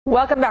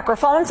Welcome back. We're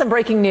following some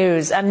breaking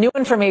news. New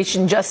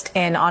information just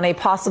in on a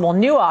possible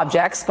new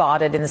object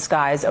spotted in the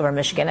skies over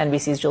Michigan.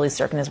 NBC's Julie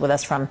Sirkin is with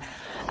us from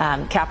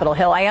Capitol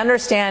Hill. I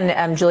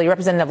understand, Julie,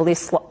 Representative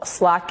Elise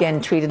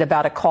Slotkin tweeted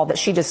about a call that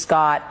she just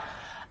got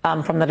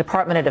from the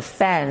Department of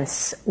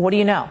Defense. What do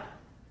you know?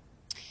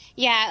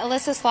 Yeah,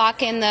 Alyssa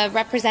Slotkin, the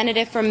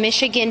representative from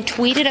Michigan,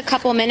 tweeted a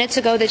couple minutes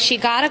ago that she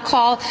got a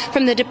call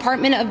from the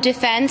Department of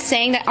Defense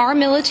saying that our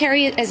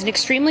military is an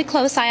extremely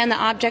close eye on the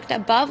object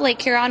above Lake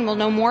Huron. We'll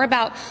know more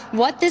about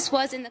what this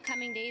was in the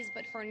coming days,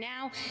 but for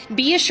now,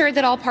 be assured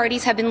that all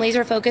parties have been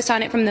laser focused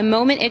on it from the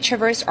moment it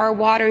traversed our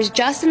waters.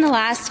 Just in the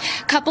last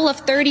couple of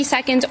 30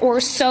 seconds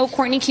or so,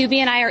 Courtney Kube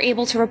and I are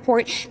able to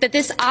report that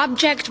this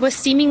object was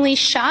seemingly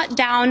shot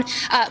down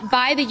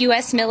by the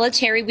U.S.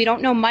 military. We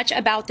don't know much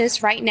about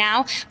this right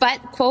now, but,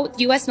 quote,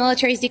 U.S.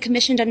 military has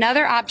decommissioned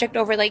another object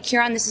over Lake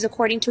Huron. This is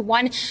according to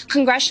one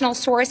congressional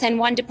source and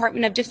one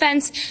Department of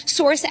Defense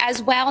source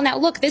as well. Now,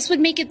 look, this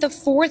would make it the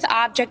fourth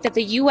object that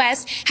the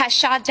U.S. has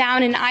shot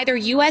down in either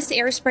U.S.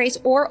 airspace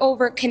or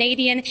over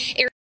Canadian airspace.